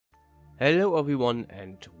Hello everyone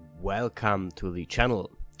and welcome to the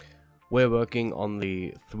channel. We're working on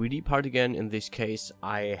the 3D part again. In this case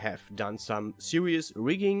I have done some serious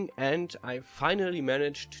rigging and I finally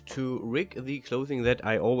managed to rig the clothing that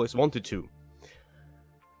I always wanted to.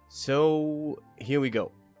 So here we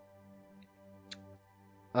go.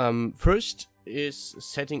 First is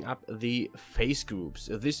setting up the face groups.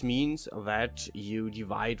 This means that you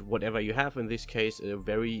divide whatever you have, in this case a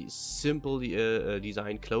very simple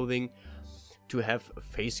designed clothing, to have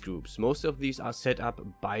face groups. Most of these are set up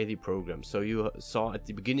by the program. So you saw at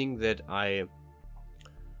the beginning that I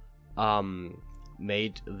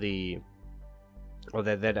made the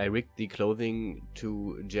that I rigged the clothing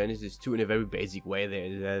to Genesis 2 in a very basic way.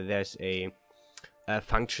 There's a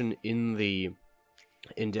function in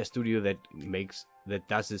DazStudio that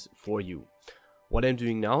does this for you. What I'm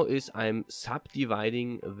doing now is I'm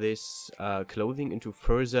subdividing this clothing into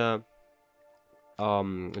further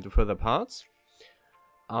parts.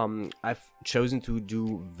 I've chosen to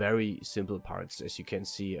do very simple parts. As you can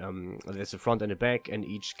see, there's a front and a back, and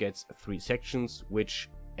each gets 3 sections, which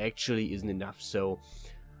actually isn't enough. So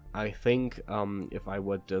I think if I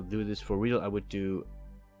would do this for real, I would do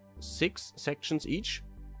 6 sections each,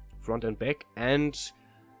 front and back, and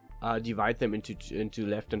divide them into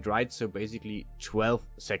left and right. So basically 12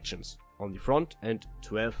 sections on the front and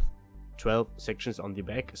 12 sections on the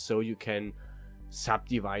back. So you can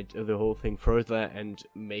subdivide the whole thing further and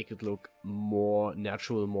make it look more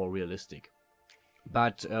natural, more realistic.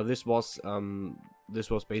 But this was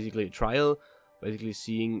basically a trial, basically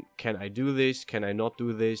seeing, can I do this, can I not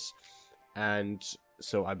do this, and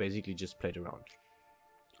so I basically just played around.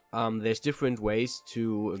 There's different ways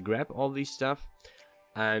to grab all this stuff,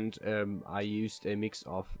 and I used a mix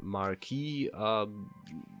of marquee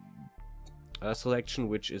selection,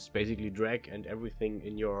 which is basically drag and everything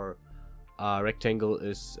in your rectangle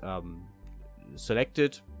is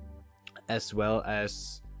selected, as well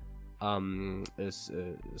as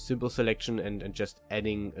simple selection and just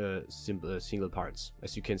adding single parts,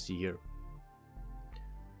 as you can see here.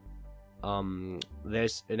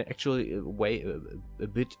 There's actually a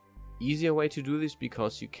bit easier way to do this,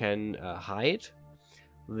 because you can hide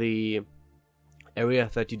the area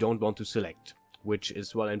that you don't want to select, which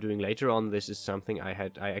is what I'm doing later on. This is something I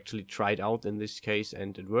actually tried out in this case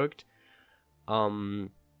and it worked.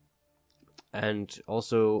 And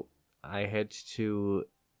also I had to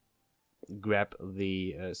grab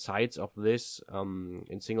the sides of this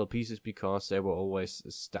in single pieces, because there were always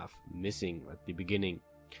stuff missing at the beginning.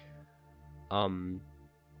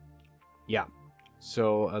 Yeah,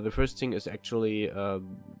 so the first thing is actually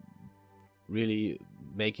really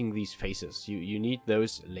making these faces. You need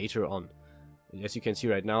those later on. As you can see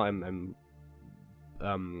right now, I'm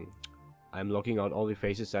locking out all the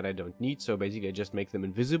faces that I don't need, so basically I just make them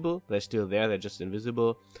invisible. They're still there, they're just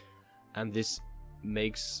invisible, and this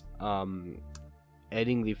makes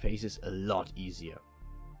adding the faces a lot easier.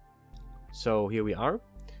 So here we are.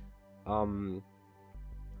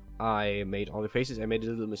 I made all the faces. I made a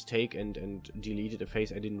little mistake and deleted a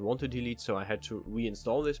face I didn't want to delete, so I had to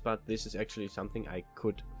reinstall this, but this is actually something I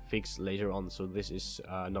could fix later on, so this is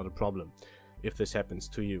not a problem if this happens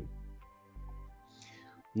to you.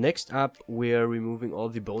 Next up, we're removing all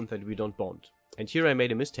the bones that we don't want. And here I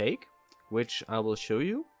made a mistake, which I will show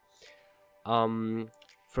you.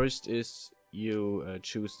 First is you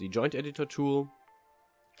choose the joint editor tool.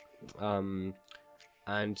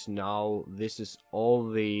 And now this is all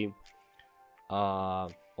the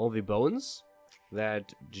bones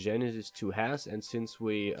that Genesis 2 has. And since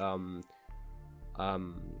we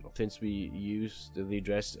used the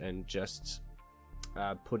dress and just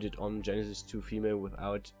put it on Genesis 2 female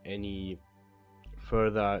without any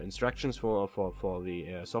further instructions for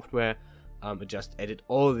the software, it just added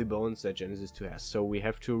all the bones that Genesis 2 has. So we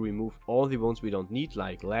have to remove all the bones we don't need,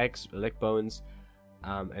 like leg bones,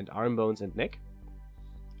 and arm bones and neck,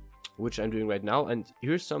 which I'm doing right now. And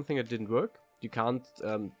here's something that didn't work. You can't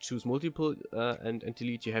choose multiple and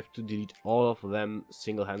delete. You have to delete all of them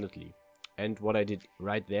single-handedly. And what I did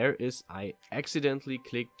right there is I accidentally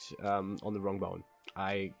clicked on the wrong bone.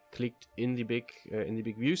 I clicked in the big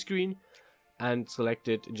view screen and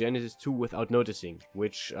selected Genesis 2 without noticing,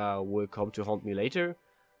 which will come to haunt me later.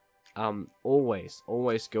 Always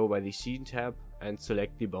go by the scene tab and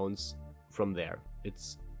select the bones from there.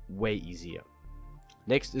 It's way easier.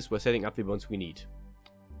 Next is we're setting up the bones we need.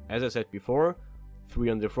 As I said before, 3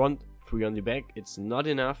 on the front, 3 on the back. It's not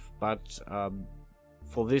enough, but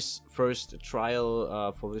for this first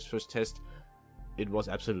trial, for this first test, it was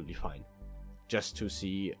absolutely fine. Just to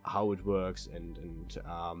see how it works and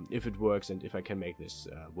if it works and if I can make this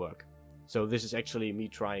work. So this is actually me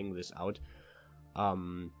trying this out.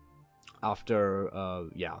 After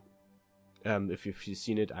if you've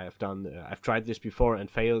seen it, I've tried this before and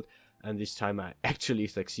failed, and this time I actually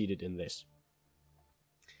succeeded in this.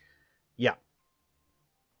 Yeah.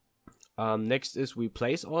 Next is we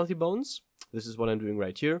place all the bones. This is what I'm doing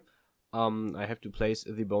right here. I have to place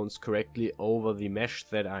the bones correctly over the mesh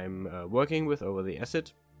that I'm working with, over the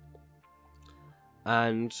asset.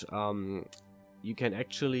 And you can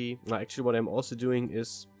actually what I'm also doing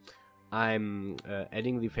is I'm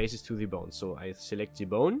adding the faces to the bone. So I select the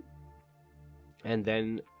bone, and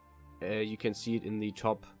then you can see it in the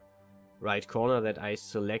top right corner that I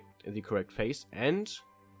select the correct face, and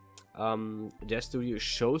DazStudio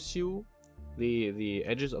shows you the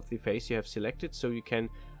edges of the face you have selected, so you can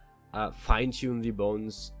fine-tune the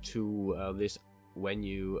bones to this when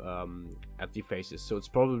you add the faces. So it's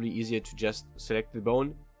probably easier to just select the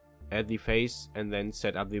bone, add the face, and then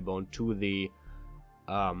set up the bone to the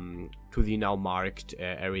now marked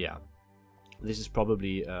area. This is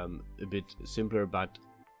probably a bit simpler, but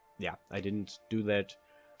yeah, I didn't do that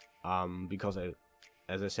because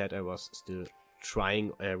as I said, I was still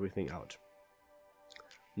trying everything out.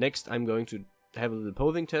 Next, I'm going to have a little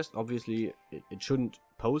posing test. Obviously, it shouldn't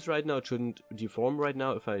pose right now. It shouldn't deform right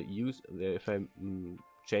now if I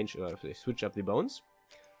change or if I switch up the bones.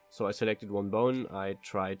 So I selected one bone. I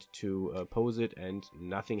tried to pose it, and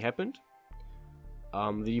nothing happened.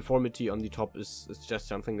 The deformity on the top is just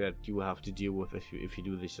something that you will have to deal with if you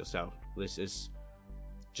do this yourself. This is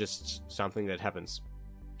just something that happens.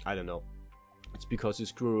 I don't know. It's because you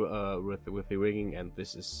screw with the rigging, and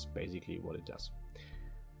this is basically what it does.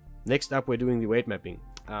 Next up, we're doing the weight mapping.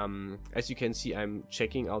 As you can see, I'm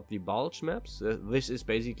checking out the bulge maps. This is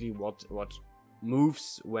basically what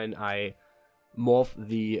moves when I morph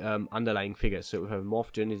the underlying figure. So if I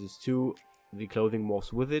morph Genesis 2, the clothing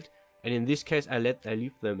morphs with it. And in this case, I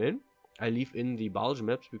leave them in. I leave in the bulge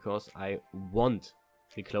maps because I want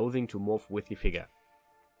the clothing to morph with the figure.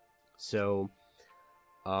 So,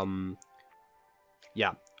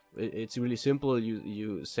 yeah, it's really simple.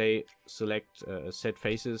 You say select set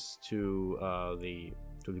faces to the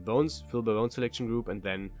bones, fill by bone selection group, and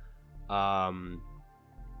then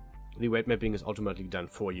the weight mapping is automatically done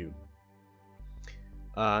for you.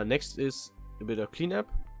 Next is a bit of cleanup,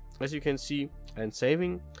 as you can see, and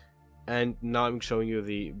saving. And now I'm showing you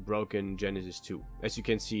the broken Genesis 2. As you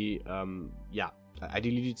can see, yeah, I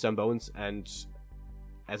deleted some bones, and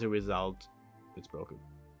as a result, it's broken.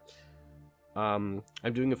 I'm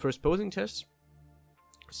doing a first posing test.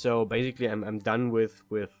 So basically, I'm done with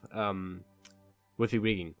the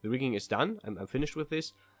rigging. The rigging is done. I'm finished with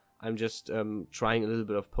this. I'm just trying a little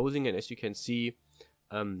bit of posing, and as you can see,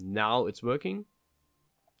 now it's working.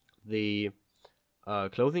 The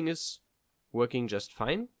clothing is working just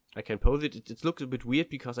fine. I can pose it. It looks a bit weird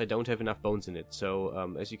because I don't have enough bones in it.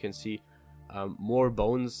 So as you can see, more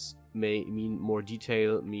bones may mean more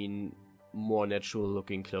detail, mean more natural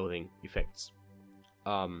looking clothing effects.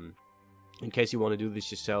 In case you want to do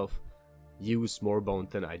this yourself, use more bone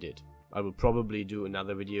than I did. I will probably do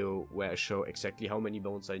another video where I show exactly how many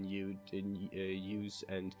bones I use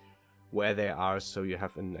and where they are, so you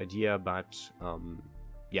have an idea, but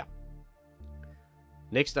yeah.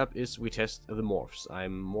 Next up is we test the morphs.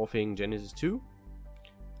 I'm morphing Genesis 2,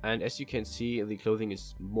 and as you can see, the clothing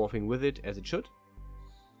is morphing with it as it should.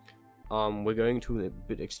 We're going to a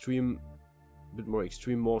bit more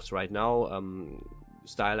extreme morphs right now.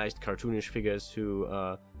 Stylized cartoonish figures who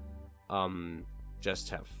just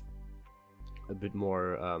have a bit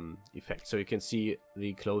more effect. So you can see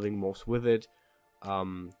the clothing morphs with it.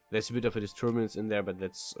 There's a bit of a disturbance in there, but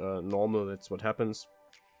that's normal. That's what happens.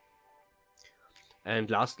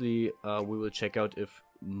 And lastly, we will check out if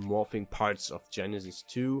morphing parts of Genesis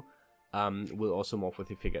 2 will also morph with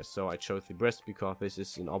the figures. So I chose the breast because this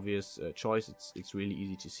is an obvious choice. It's really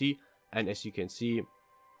easy to see. And as you can see,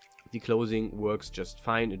 the clothing works just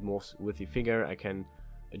fine. It morphs with the figure. I can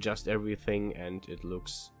adjust everything, and it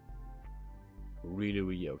looks really,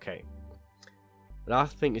 really okay.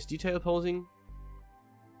 Last thing is detail posing.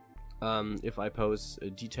 If I pose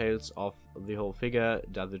details of the whole figure,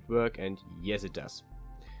 does it work? And yes, it does.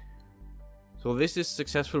 So this is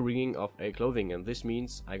successful rigging of a clothing, and this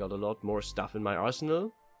means I got a lot more stuff in my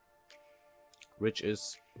arsenal, which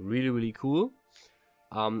is really, really cool.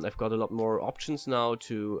 I've got a lot more options now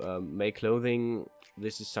to make clothing.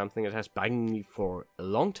 This is something that has bugged me for a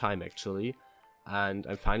long time, actually, and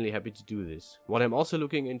I'm finally happy to do this. What I'm also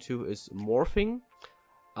looking into is morphing.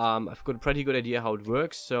 I've got a pretty good idea how it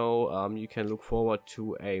works, so you can look forward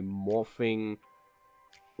to a morphing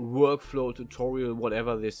workflow tutorial,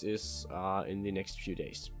 whatever this is, in the next few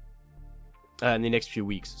days. in the next few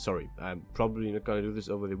weeks. Sorry, I'm probably not gonna do this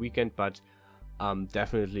over the weekend, but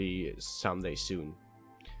definitely someday soon.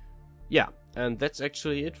 Yeah, and that's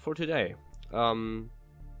actually it for today.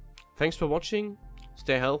 Thanks for watching.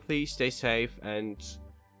 Stay healthy, stay safe, and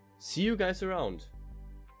see you guys around.